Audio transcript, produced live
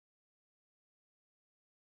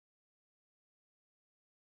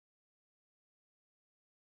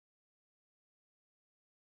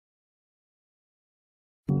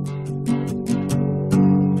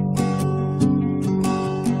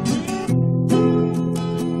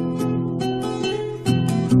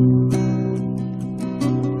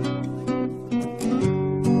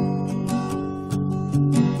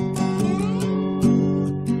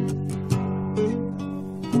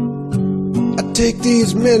take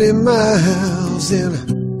these many miles and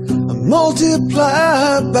I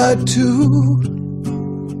multiply by 2.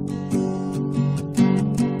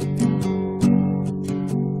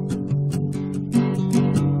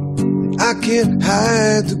 I can't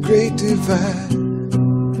hide the great divide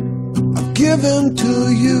I've given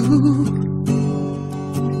to you.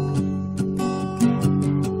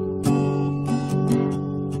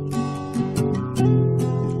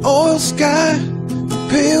 Oil sky,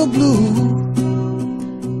 pale blue,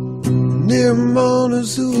 near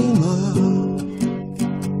Montezuma.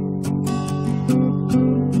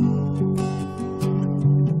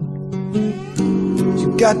 You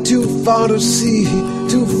got too far to see,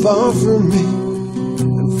 too far from me,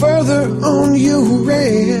 and further on you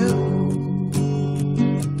ran.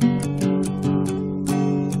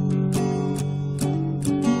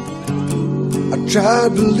 I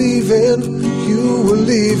tried believing you were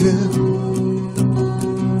leaving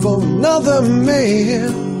for another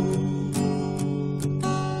man.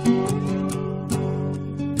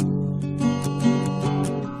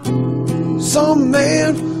 Some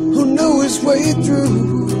man who knew his way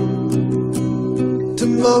through to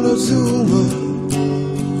Montezuma.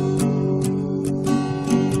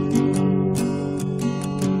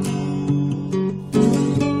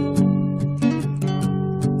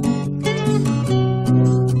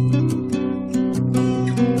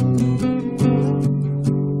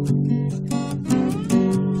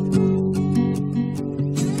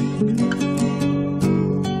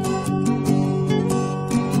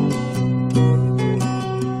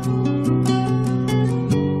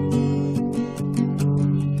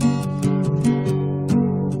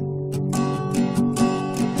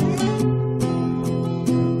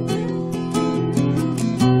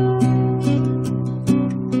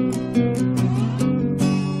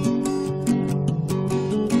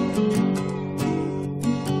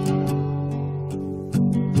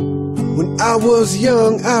 When I was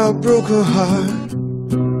young, I broke her heart,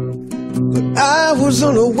 but I was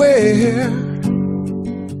unaware.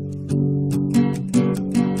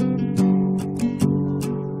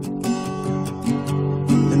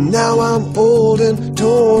 And now I'm old and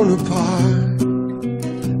torn apart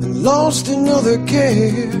and lost in other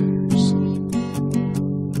cares.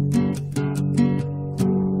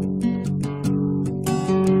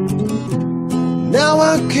 Now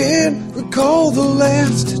I can't recall the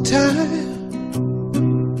last time.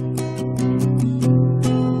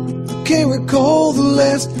 I can't recall the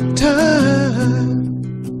last time.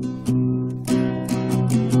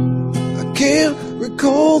 I can't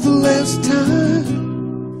recall the last time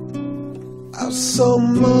I saw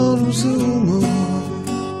Montezuma.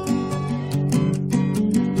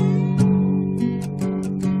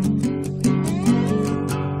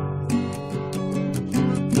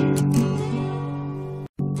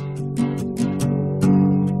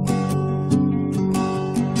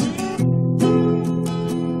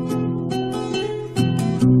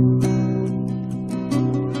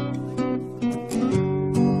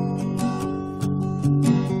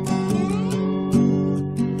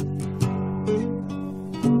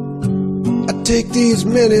 Take these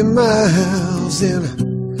many miles and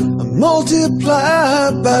I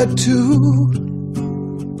multiply by 2.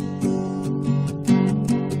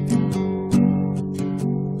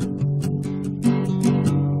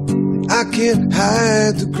 I can't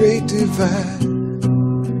hide the great divide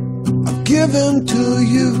I've given to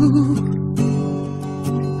you.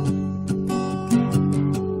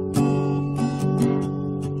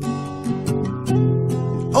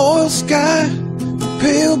 Oil sky,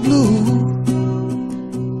 pale blue,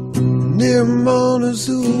 near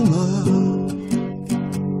Montezuma.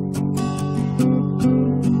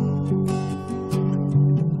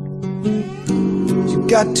 You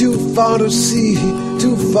got too far to see,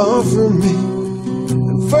 too far from me,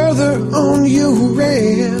 and further on you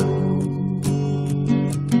ran.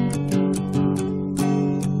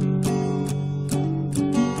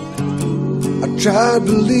 I tried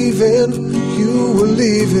believing you were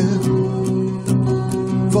leaving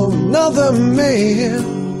for another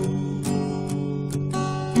man.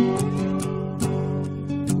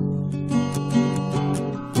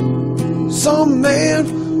 Some man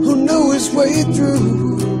who knew his way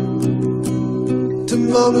through to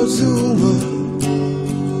Montezuma.